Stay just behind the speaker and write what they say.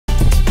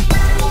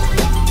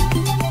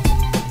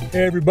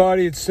Hey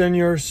everybody, it's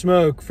Senor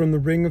Smoke from the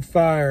Ring of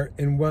Fire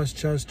in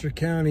Westchester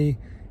County,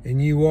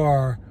 and you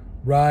are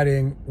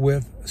riding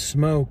with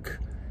Smoke.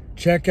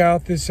 Check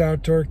out this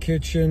outdoor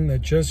kitchen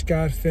that just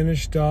got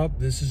finished up.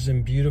 This is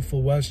in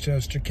beautiful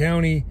Westchester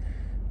County.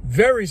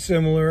 Very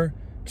similar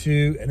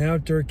to an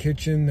outdoor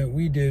kitchen that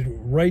we did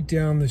right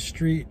down the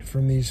street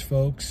from these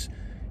folks.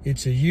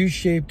 It's a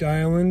U-shaped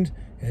island,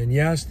 and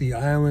yes, the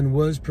island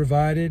was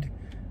provided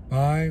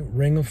by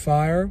Ring of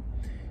Fire.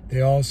 They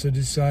also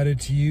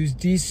decided to use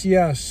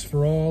DCS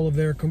for all of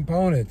their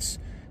components.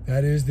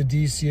 That is the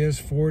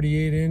DCS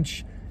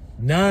 48-inch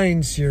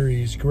 9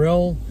 series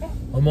grill,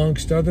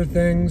 amongst other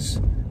things.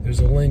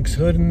 There's a Lynx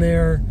hood in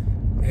there,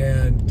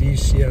 and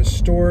DCS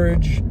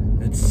storage,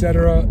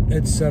 etc.,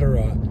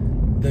 etc.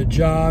 The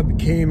job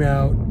came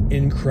out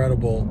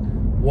incredible.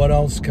 What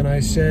else can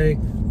I say?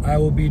 I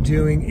will be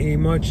doing a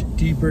much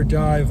deeper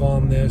dive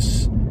on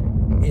this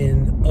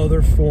in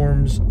other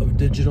forms of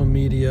digital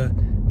media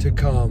to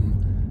come.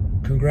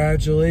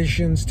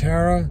 Congratulations,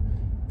 Tara.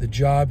 The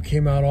job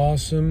came out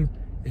awesome.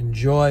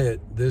 Enjoy it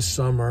this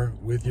summer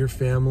with your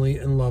family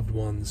and loved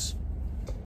ones.